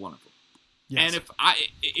hire one of them. Yes. And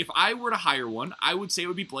if I were to hire one, I would say it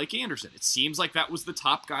would be Blake Anderson. It seems like that was the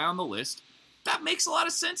top guy on the list. That makes a lot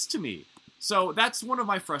of sense to me. So that's one of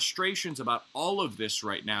my frustrations about all of this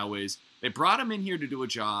right now is they brought him in here to do a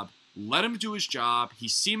job, let him do his job. He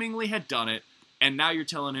seemingly had done it, and now you're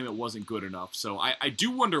telling him it wasn't good enough. So I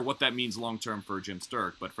do wonder what that means long-term for Jim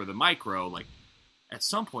Sterk. But for the micro, at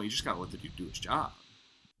some point, you just got to let the dude do his job.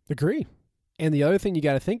 Agree. And the other thing you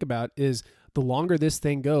got to think about is the longer this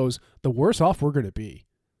thing goes, the worse off we're going to be.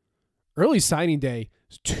 Early signing day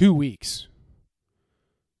is 2 weeks.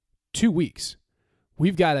 2 weeks.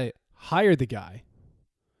 We've got to hire the guy.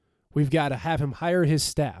 We've got to have him hire his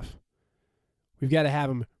staff. We've got to have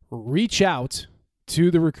him reach out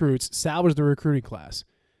to the recruits, salvage the recruiting class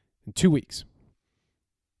in 2 weeks.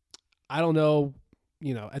 I don't know,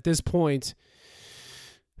 at this point,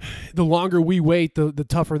 the longer we wait, the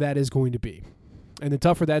tougher that is going to be. And the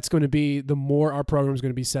tougher that's going to be, the more our program is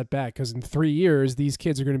going to be set back. Because in 3 years, these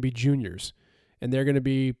kids are going to be juniors. And they're going to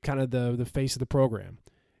be kind of the face of the program.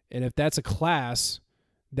 And if that's a class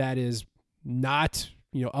that is not,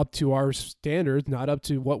 up to our standards, not up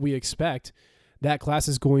to what we expect, that class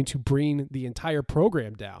is going to bring the entire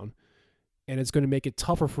program down. And it's going to make it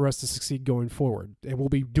tougher for us to succeed going forward. And we'll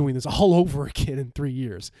be doing this all over again in 3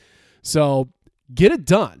 years. So get it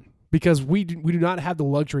done, because we do not have the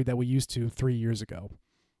luxury that we used to 3 years ago.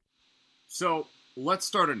 So let's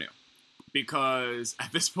start anew, because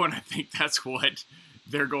at this point, I think that's what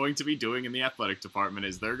they're going to be doing in the athletic department.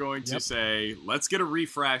 Is they're going to say, let's get a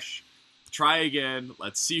refresh, try again,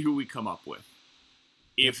 let's see who we come up with.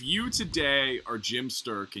 If you today are Jim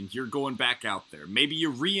Sterk and you're going back out there, maybe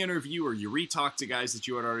you re-interview or you re-talk to guys that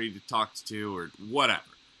you had already talked to or whatever.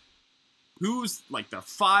 Who's like the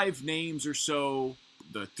 5 names or so,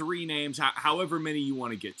 the 3 names, however many you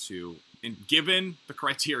want to get to, and given the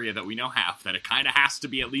criteria that we now have, that it kind of has to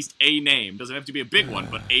be at least a name, doesn't have to be a big one,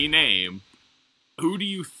 but a name, who do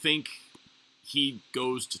you think he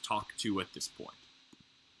goes to talk to at this point?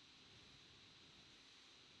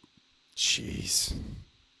 Jeez.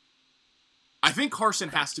 I think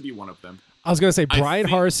Harsin has to be one of them. I was going to say Brian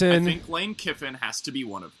Harsin. I think Lane Kiffin has to be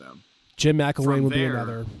one of them. Jim McElwain would be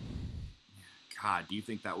another. God, do you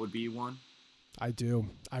think that would be one? I do.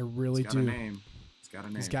 I really do. He's got a name. He's got a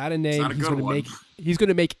name. He's got a name. It's not a good one. He's going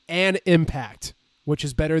to make an impact, which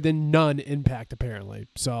is better than none impact, apparently.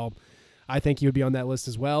 So I think he would be on that list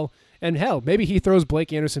as well. And hell, maybe he throws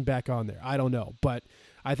Blake Anderson back on there. I don't know. But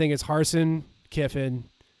I think it's Harsin, Kiffin,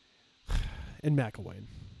 and McElwain.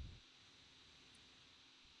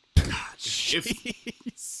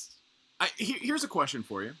 Here's a question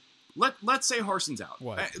for you. Let's say Harsin's out.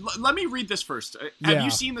 What? Let me read this first. Have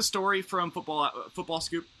you seen the story from Football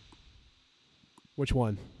Scoop? Which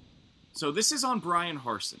one? So this is on Brian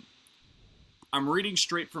Harsin. I'm reading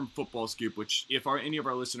straight from Football Scoop, which if any of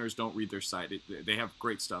our listeners don't read their site, they have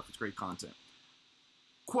great stuff. It's great content.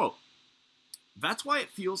 Quote, "That's why it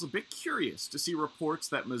feels a bit curious to see reports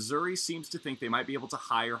that Missouri seems to think they might be able to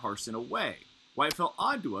hire Harsin away. Why it felt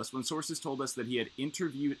odd to us when sources told us that he had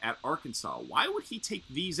interviewed at Arkansas. Why would he take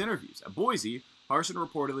these interviews? At Boise, Harsin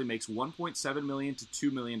reportedly makes $1.7 million to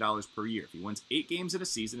 $2 million per year. If he wins 8 games in a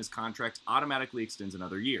season, his contract automatically extends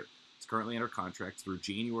another year. He's currently under contract through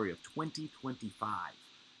January of 2025.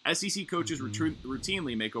 SEC coaches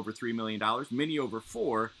routinely make over $3 million, many over $4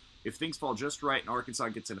 million. If things fall just right and Arkansas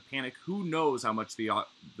gets in a panic, who knows how much the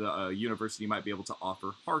university might be able to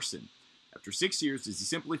offer Harsin. After 6 years, does he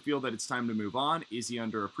simply feel that it's time to move on? Is he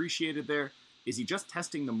underappreciated there? Is he just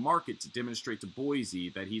testing the market to demonstrate to Boise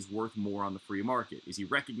that he's worth more on the free market? Is he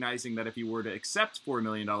recognizing that if he were to accept $4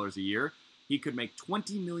 million a year, he could make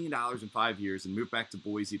 $20 million in 5 years and move back to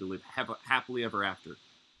Boise to live happily ever after?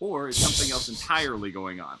 Or is something else entirely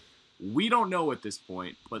going on? We don't know at this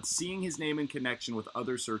point, but seeing his name in connection with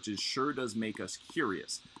other searches sure does make us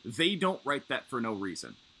curious. They don't write that for no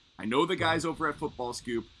reason. I know the guys over at Football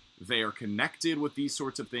Scoop. They are connected with these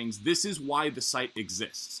sorts of things. This is why the site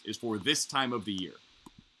exists, is for this time of the year.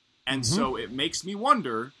 And so it makes me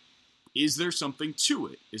wonder, is there something to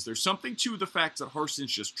it? Is there something to the fact that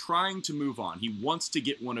Harsin's just trying to move on? He wants to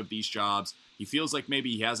get one of these jobs. He feels like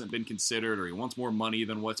maybe he hasn't been considered, or he wants more money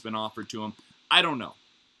than what's been offered to him. I don't know.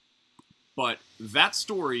 But that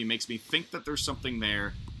story makes me think that there's something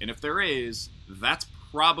there. And if there is, that's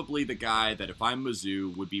probably the guy that, if I'm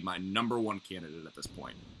Mizzou, would be my number one candidate at this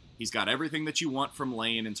point. He's got everything that you want from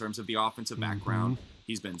Lane in terms of the offensive background.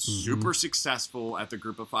 He's been super successful at the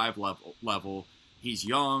Group of 5 level. He's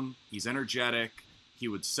young. He's energetic. He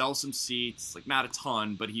would sell some seats, like not a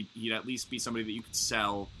ton, but he'd at least be somebody that you could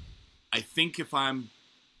sell. I think if I'm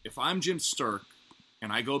Jim Sterk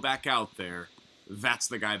and I go back out there, that's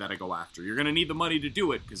the guy that I go after. You're going to need the money to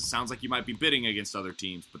do it because it sounds like you might be bidding against other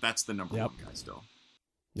teams, but that's the number one guy still.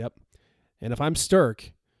 Yep. And if I'm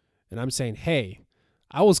Sterk and I'm saying, hey,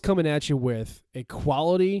 I was coming at you with a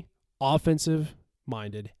quality,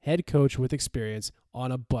 offensive-minded head coach with experience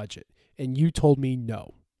on a budget, and you told me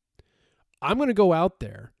no. I'm going to go out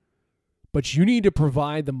there, but you need to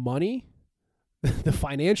provide the money, the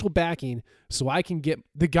financial backing, so I can get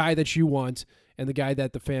the guy that you want and the guy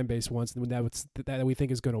that the fan base wants and that we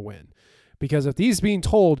think is going to win. Because if he's being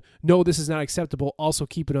told, no, this is not acceptable, also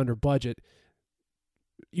keep it under budget,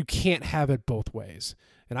 you can't have it both ways.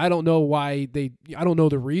 And I don't know why I don't know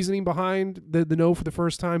the reasoning behind the no for the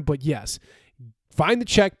first time, but yes, Find the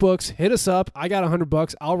checkbooks. Hit us up. I got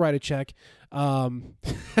 $100. I'll write a check.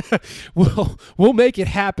 We'll make it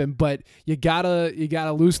happen, but you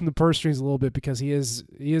gotta loosen the purse strings a little bit because he is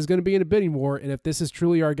going to be in a bidding war. And if this is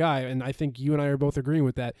truly our guy, and I think you and I are both agreeing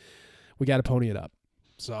with that, we got to pony it up.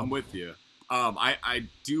 So I'm with you. I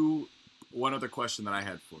do one other question that I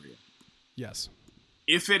had for you. Yes.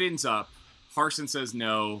 If it ends up, Harsin says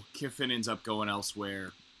no, Kiffin ends up going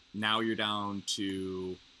elsewhere. Now you're down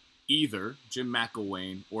to either Jim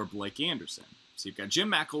McElwain or Blake Anderson. So you've got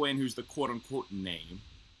Jim McElwain, who's the quote-unquote name,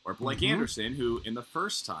 or Blake Anderson, who in the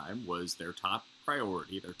first time was their top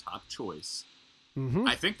priority, their top choice.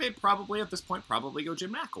 I think they'd probably, at this point, go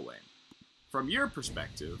Jim McElwain. From your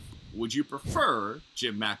perspective, would you prefer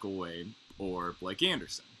Jim McElwain or Blake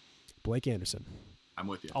Anderson? Blake Anderson. I'm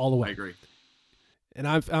with you. All the way. I agree. And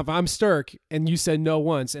if I'm Sturk, and you said no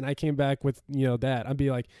once, and I came back with that, I'd be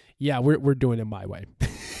like, yeah, we're doing it my way.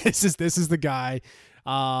 This is the guy.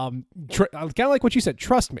 Kind of like what you said.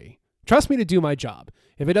 Trust me to do my job.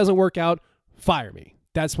 If it doesn't work out, fire me.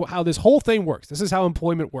 That's how this whole thing works. This is how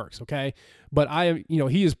employment works. Okay. But I am,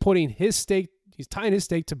 he is putting his stake. He's tying his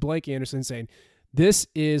stake to Blake Anderson, saying, this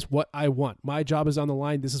is what I want. My job is on the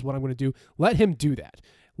line. This is what I'm going to do. Let him do that.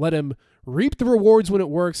 Let him reap the rewards when it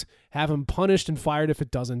works. Have him punished and fired if it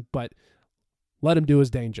doesn't. But let him do his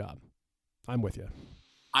dang job. I'm with you.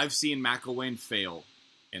 I've seen McElwain fail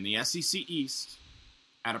in the SEC East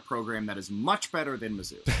at a program that is much better than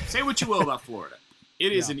Mizzou. Say what you will about Florida.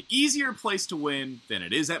 It is an easier place to win than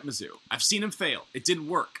it is at Mizzou. I've seen him fail. It didn't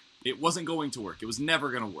work. It wasn't going to work. It was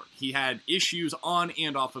never going to work. He had issues on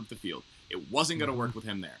and off of the field. It wasn't going to work with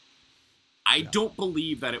him there. I don't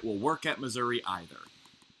believe that it will work at Missouri either.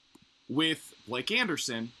 With Blake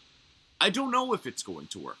Anderson, I don't know if it's going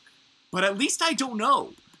to work. But at least I don't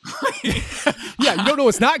know. Yeah, you don't know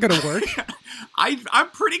it's not going to work. I'm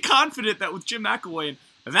pretty confident that with Jim McElwain,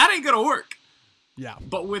 that ain't going to work. Yeah.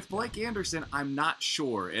 But with Blake Anderson, I'm not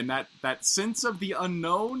sure. And that sense of the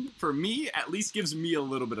unknown, for me, at least gives me a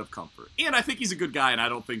little bit of comfort. And I think he's a good guy, and I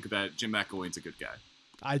don't think that Jim McElwain's a good guy.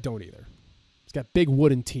 I don't either. He's got big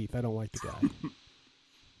wooden teeth. I don't like the guy.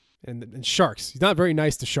 and sharks. He's not very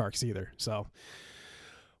nice to sharks either. So,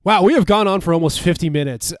 wow, we have gone on for almost 50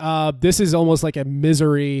 minutes. This is almost like a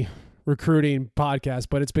misery recruiting podcast,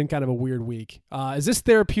 but it's been kind of a weird week. Is this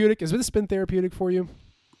therapeutic? Has this been therapeutic for you?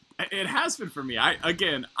 It has been for me. I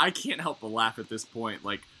can't help but laugh at this point.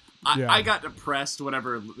 Like, I got depressed,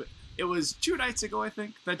 whatever. It was 2 nights ago, I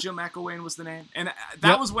think, that Jim McElwain was the name. And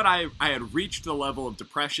that was when I had reached the level of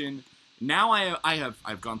depression. Now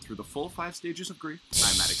I've gone through the full 5 stages of grief.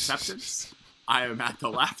 I'm at acceptance. I am at the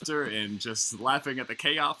laughter and just laughing at the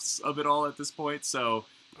chaos of it all at this point. So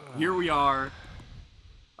here we are,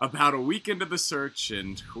 about a week into the search,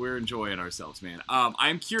 and we're enjoying ourselves, man.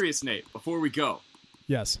 I'm curious, Nate, before we go.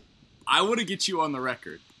 Yes. I want to get you on the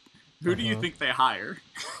record. Who do you think they hire?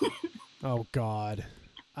 Oh, God.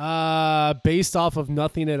 Based off of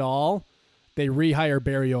nothing at all, they rehire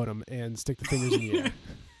Barry Odom and stick the fingers in the air.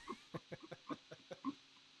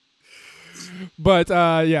 But,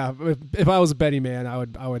 yeah, if I was a betting man,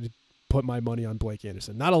 I would put my money on Blake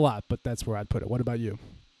Anderson. Not a lot, but that's where I'd put it. What about you?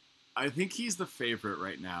 I think he's the favorite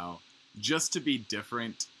right now, just to be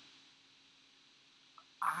different.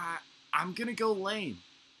 I'm going to go Lane.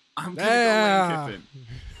 I'm going to go Lane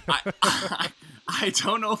Kiffin. I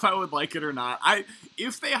don't know if I would like it or not.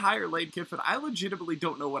 If they hire Lane Kiffin, I legitimately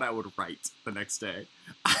don't know what I would write the next day.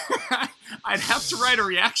 I'd have to write a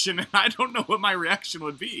reaction, and I don't know what my reaction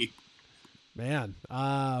would be. Man,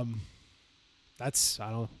 that's,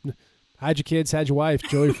 I don't know. Hide your kids, hide your wife.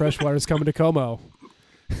 Joey Freshwater's coming to Como.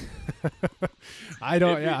 I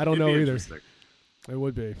don't know either. It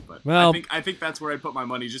would be. But well, I think that's where I'd put my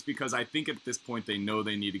money, just because I think at this point they know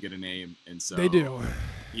they need to get a name, and so they do.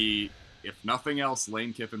 If nothing else,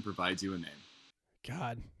 Lane Kiffin provides you a name.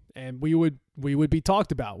 God, and we would be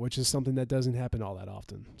talked about, which is something that doesn't happen all that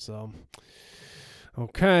often. So,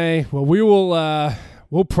 okay, well,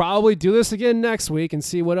 we'll probably do this again next week and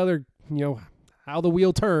see what other, how the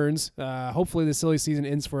wheel turns. Hopefully the silly season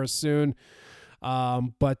ends for us soon.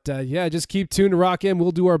 But yeah, just keep tuned to Rock M.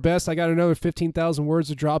 We'll do our best. I got another 15,000 words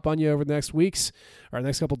to drop on you over the next weeks, or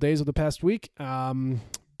next couple of days of the past week.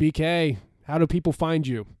 BK, how do people find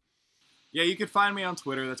you? Yeah, you can find me on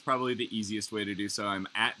Twitter. That's probably the easiest way to do so. I'm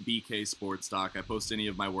at BK Sports Talk. I post any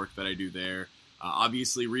of my work that I do there.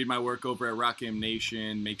 Obviously, read my work over at Rock M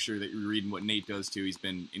Nation. Make sure that you're reading what Nate does, too. He's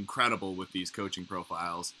been incredible with these coaching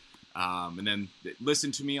profiles. And then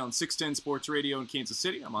listen to me on 610 Sports Radio in Kansas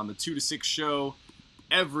City. I'm on the 2 to 6 show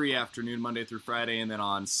every afternoon, Monday through Friday. And then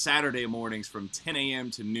on Saturday mornings from 10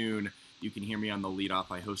 a.m. to noon, You can hear me on the leadoff.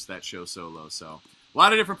 I host that show solo. So a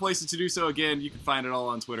lot of different places to do so. Again, you can find it all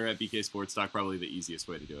on Twitter at BK Sports Talk. Probably the easiest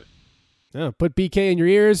way to do it. Yeah, put BK in your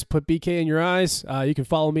ears, put BK in your eyes. You can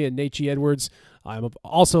follow me at Nate G. Edwards. I'm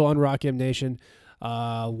also on Rock M Nation.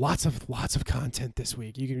 Lots of content this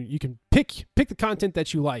week. You can pick the content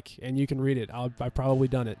that you like, and you can read it. I've probably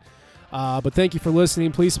done it. But thank you for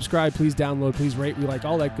listening. Please subscribe. Please download. Please rate. We like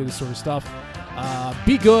all that good sort of stuff.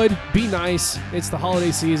 Be good. Be nice. It's the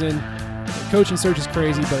holiday season. The coaching search is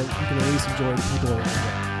crazy, but you can at least enjoy the people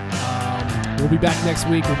around you. We'll be back next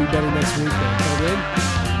week. We'll be better next week. But until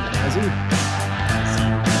then,